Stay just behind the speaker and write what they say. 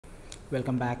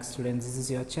Welcome back students, this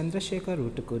is your Chandrasekhar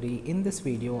Utukuri. In this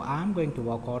video I am going to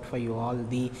work out for you all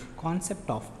the concept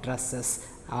of trusses.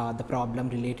 The problem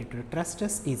related to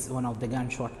trusses is one of the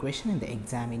gunshot question in the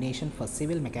examination for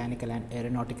civil, mechanical and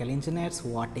aeronautical engineers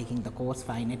who are taking the course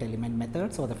finite element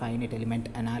methods or the finite element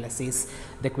analysis.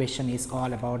 The question is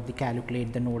all about the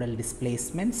calculate the nodal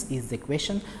displacements is the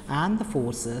question, and the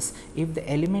forces if the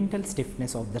elemental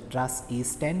stiffness of the truss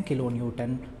is 10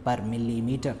 kilonewton per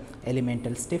millimeter.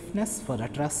 Elemental stiffness for a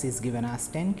truss is given as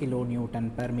 10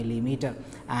 kilonewton per millimeter,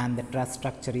 and the truss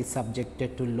structure is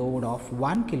subjected to load of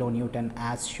 1 kilonewton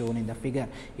as shown in the figure.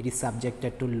 It is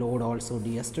subjected to load also,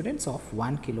 dear students, of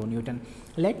 1 kilonewton.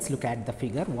 Let's look at the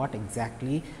figure, what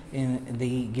exactly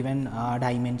the given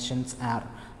dimensions are.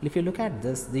 If you look at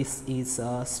this, this is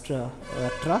a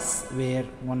truss where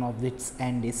one of its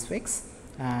end is fixed,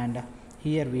 and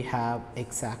here we have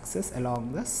x-axis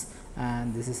along this,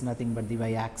 and this is nothing but the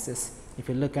y-axis. If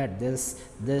you look at this,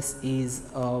 this is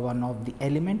one of the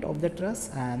element of the truss,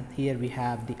 and here we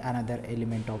have the another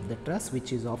element of the truss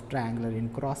which is of triangular in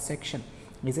cross section,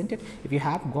 isn't it? If you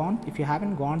haven't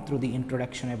gone through the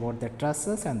introduction about the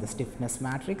trusses and the stiffness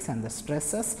matrix and the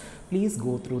stresses, please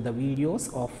go through the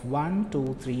videos of 1,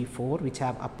 2, 3, 4 which I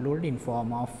have uploaded in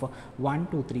form of 1,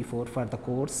 2, 3, 4 for the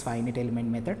course finite element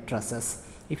method trusses.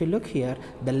 If you look here,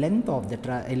 the length of the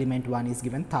element 1 is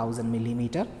given 1000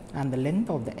 millimeter, and the length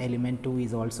of the element 2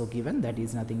 is also given, that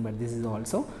is nothing but this is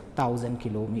also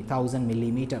 1000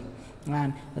 millimeter.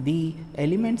 And the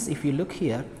elements, if you look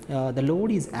here, the load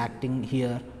is acting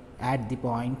here at the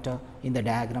point in the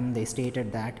diagram they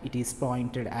stated that it is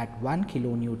pointed at 1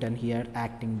 kilonewton here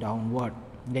acting downward.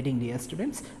 Getting, dear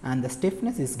students, and the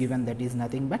stiffness is given, that is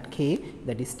nothing but K,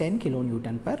 that is 10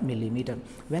 kilonewton per millimeter.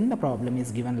 When the problem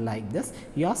is given like this,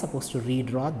 you are supposed to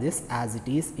redraw this as it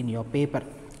is in your paper.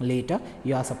 Later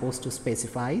you are supposed to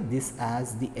specify this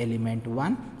as the element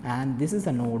 1, and this is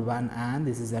a node 1 and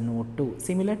this is a node 2.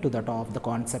 Similar to that of the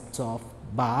concepts of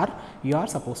bar, you are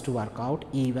supposed to work out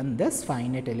even this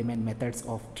finite element methods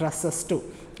of trusses too.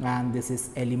 And this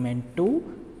is element 2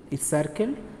 is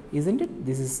circled, isn't it?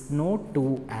 This is node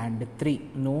 2 and 3,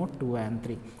 node 2 and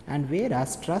 3, and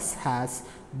whereas truss has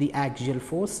the axial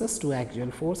forces, two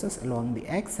axial forces along the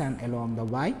x and along the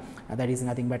y, that is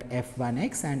nothing but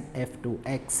F1x and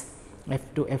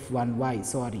F1y,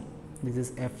 sorry, this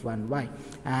is F1y,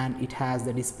 and it has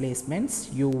the displacements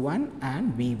u1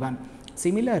 and v1.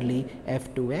 Similarly,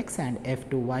 F2x and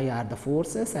F2y are the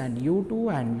forces, and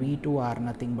U2 and V2 are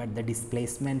nothing but the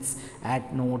displacements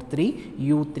at node 3.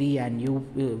 U3 and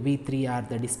V3 are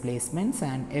the displacements,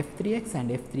 and F3x and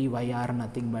F3y are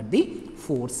nothing but the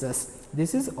forces.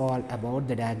 This is all about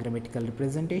the diagrammatical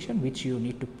representation which you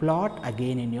need to plot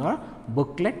again in your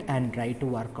booklet and try to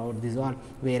work out this all,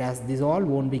 whereas this all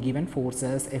won't be given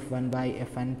forces F1 by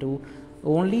Fn2.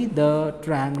 Only the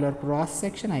triangular cross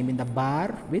section, I mean the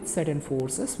bar with certain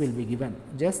forces will be given.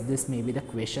 Just this may be the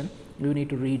question. You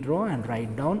need to redraw and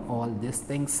write down all these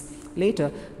things.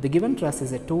 Later, the given truss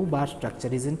is a 2-bar structure,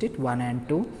 isn't it? 1 and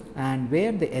 2, and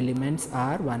where the elements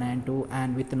are 1 and 2,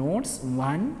 and with nodes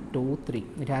 1, 2, 3.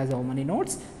 It has how many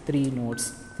nodes? 3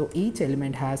 nodes. So each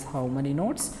element has how many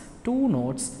nodes? 2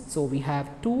 nodes. So we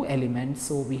have 2 elements,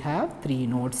 so we have 3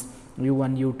 nodes.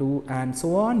 U1, U2 and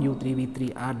so on, U3,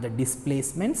 V3 are the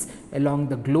displacements along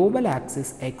the global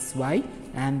axis x, y,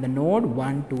 and the node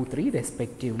 1, 2, 3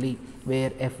 respectively,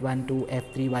 where F1, 2,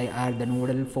 F3, y are the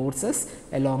nodal forces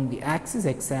along the axis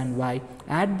x and y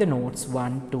at the nodes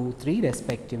 1, 2, 3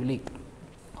 respectively.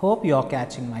 Hope you are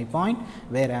catching my point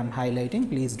where I am highlighting.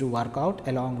 Please do work out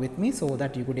along with me so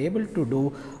that you could able to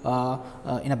do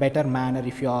in a better manner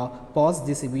if you pause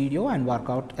this video and work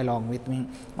out along with me.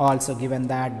 Also given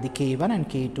that the K1 and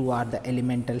K2 are the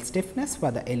elemental stiffness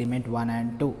for the element 1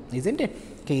 and 2, isn't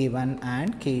it? K1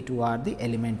 and K2 are the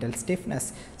elemental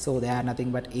stiffness. So they are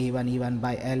nothing but A1 E1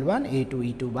 by L1,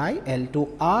 A2 E2 by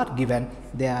L2 are given.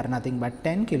 They are nothing but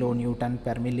 10 kilonewton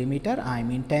per millimeter, I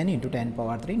mean 10 into 10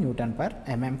 power 3 Newton per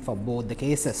mm for both the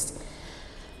cases.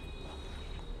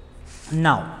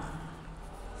 Now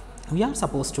we are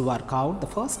supposed to work out the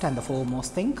first and the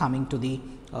foremost thing coming to the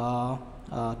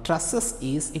trusses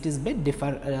is, it is bit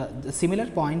similar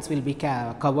points will be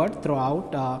covered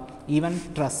throughout even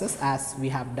trusses as we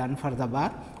have done for the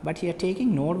bar, but here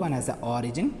taking node 1 as the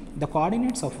origin, the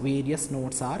coordinates of various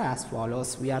nodes are as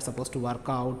follows. We are supposed to work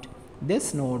out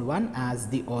this node 1 as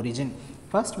the origin.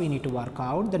 First we need to work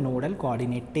out the nodal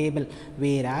coordinate table,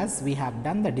 whereas we have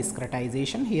done the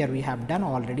discretization. Here we have done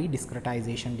already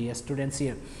discretization, dear students.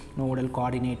 Here nodal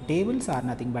coordinate tables are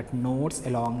nothing but nodes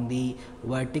along the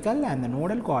vertical and the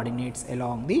nodal coordinates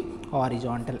along the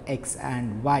horizontal x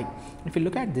and y. If you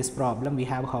look at this problem, we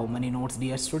have how many nodes,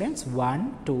 dear students?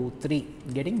 1, 2, 3.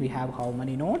 Getting? We have how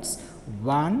many nodes?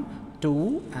 1,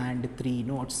 2 and 3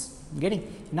 nodes. Getting?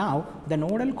 Now the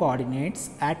nodal coordinates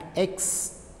at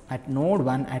x, at node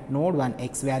 1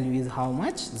 x value is how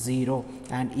much? 0,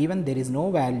 and even there is no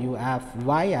value of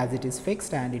y as it is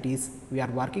fixed, and it is, we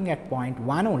are working at point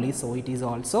 1 only, so it is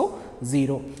also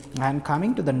 0. And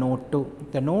coming to the node 2,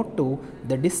 the node 2,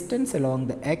 the distance along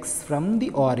the x from the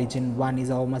origin 1 is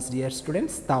how much, dear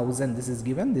students? 1000. This is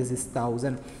given, this is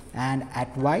 1000, and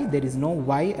at y there is no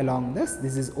y along this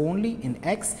is only in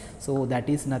x, so that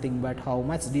is nothing but how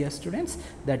much, dear students?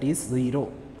 That is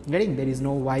 0. Getting? There is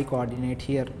no y coordinate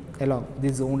here along,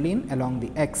 this is only in along the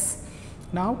x.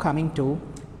 Now coming to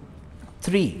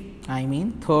 3, I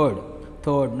mean third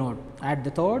node. At the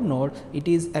third node, it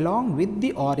is along with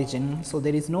the origin, so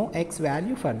there is no x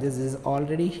value for this, is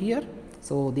already here.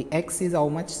 So the x is how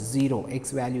much? 0, x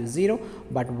value is 0,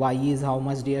 but y is how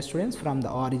much, dear students? From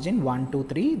the origin 1 to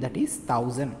 3, that is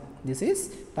 1000. This is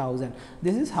 1000.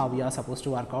 This is how we are supposed to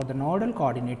work out the nodal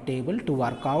coordinate table to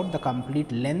work out the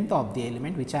complete length of the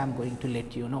element, which I am going to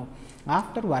let you know.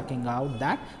 After working out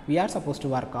that, we are supposed to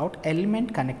work out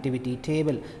element connectivity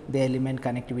table. The element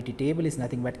connectivity table is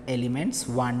nothing but elements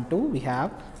 1, 2 we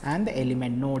have, and the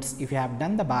element nodes. If you have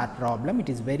done the bar problem, it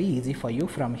is very easy for you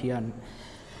from here.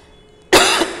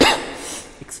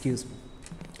 Excuse me.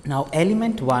 Now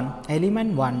element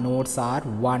 1 nodes are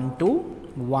 1, 2,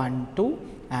 1, 2,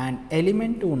 and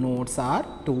element 2 nodes are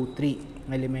 2, 3.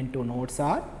 Element 2 nodes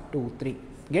are 2, 3.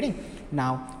 Getting?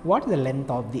 Now what is the length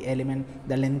of the element?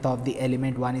 The length of the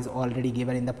element 1 is already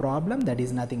given in the problem, that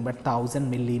is nothing but 1000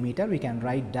 millimeter. We can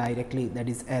write directly, that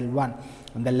is L1.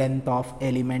 And the length of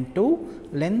element 2,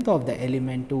 length of the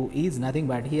element 2 is nothing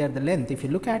but, here the length, if you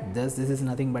look at this is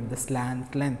nothing but the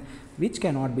slant length, which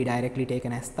cannot be directly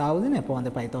taken as 1000 upon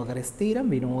the Pythagoras theorem.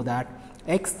 We know that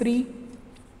x3,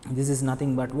 this is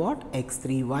nothing but what?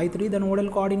 X3, Y3, the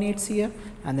nodal coordinates here,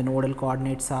 and the nodal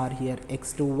coordinates are here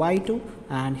x2, Y2,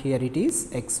 and here it is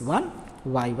x1,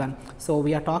 Y1. So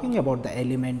we are talking about the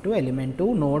element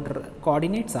 2 node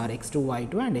coordinates are x2,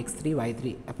 Y2 and x3,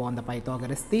 Y3. Upon the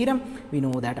Pythagoras theorem, we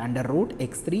know that under root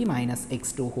x3 minus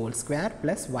x2 whole square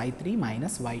plus y3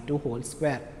 minus y2 whole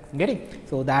square. Getting?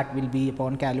 So that will be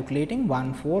upon calculating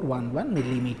 1411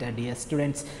 millimeter, dear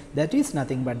students. That is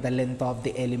nothing but the length of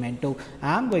the element 2.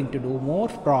 I am going to do more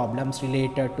problems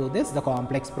related to this, the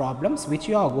complex problems, which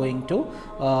you are going to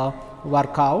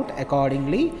work out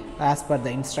accordingly as per the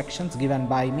instructions given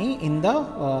by me in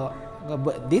the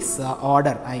this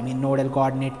order, I mean nodal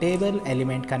coordinate table,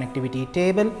 element connectivity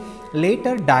table,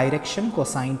 later direction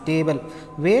cosine table,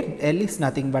 where L is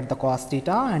nothing but the cos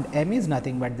theta and M is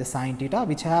nothing but the sin theta,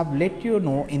 which I have let you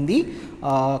know in the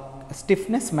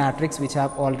stiffness matrix, which I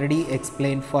have already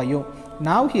explained for you.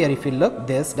 Now here if you look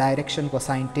this direction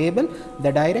cosine table,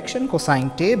 the direction cosine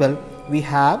table, we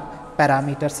have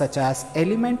parameters such as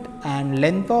element and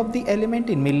length of the element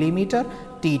in millimeter,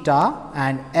 theta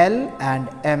and L and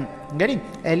M. Getting?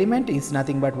 Element is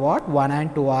nothing but what? 1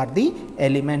 and 2 are the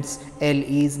elements. L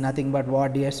is nothing but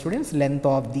what, dear students? Length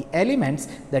of the elements,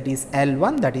 that is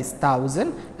L1, that is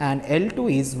 1000, and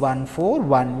L2 is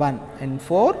 1411 and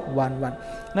 411.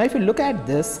 Now if you look at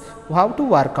this, how to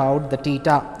work out the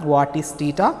theta? What is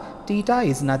theta? Theta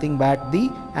is nothing but the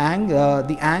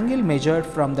angle measured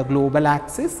from the global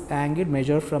axis,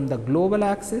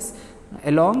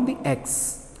 along the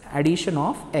x, addition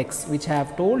of x, which I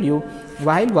have told you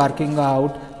while working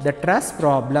out the truss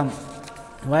problem.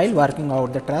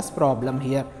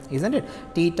 Here, isn't it?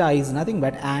 Theta is nothing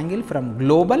but angle from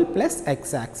global plus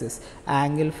x-axis.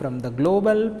 Angle from the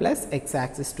global plus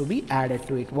x-axis to be added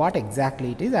to it. What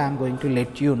exactly it is, I am going to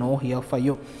let you know here for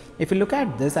you. If you look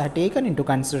at this, I have taken into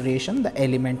consideration the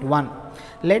element 1.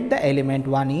 Let the element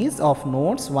 1 is of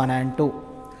nodes 1 and 2.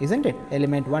 Isn't it?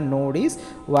 Element 1 node is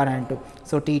 1 and 2.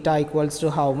 So theta equals to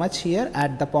how much here?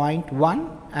 At the point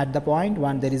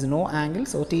 1, there is no angle,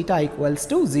 so theta equals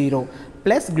to 0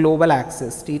 plus global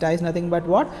axis. Theta is nothing but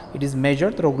what? It is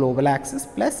measured through global axis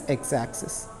plus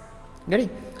x-axis. Getting?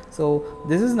 So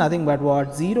this is nothing but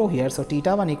what? 0 here. So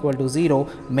theta 1 equal to 0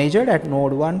 measured at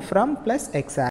node 1 from plus x-axis.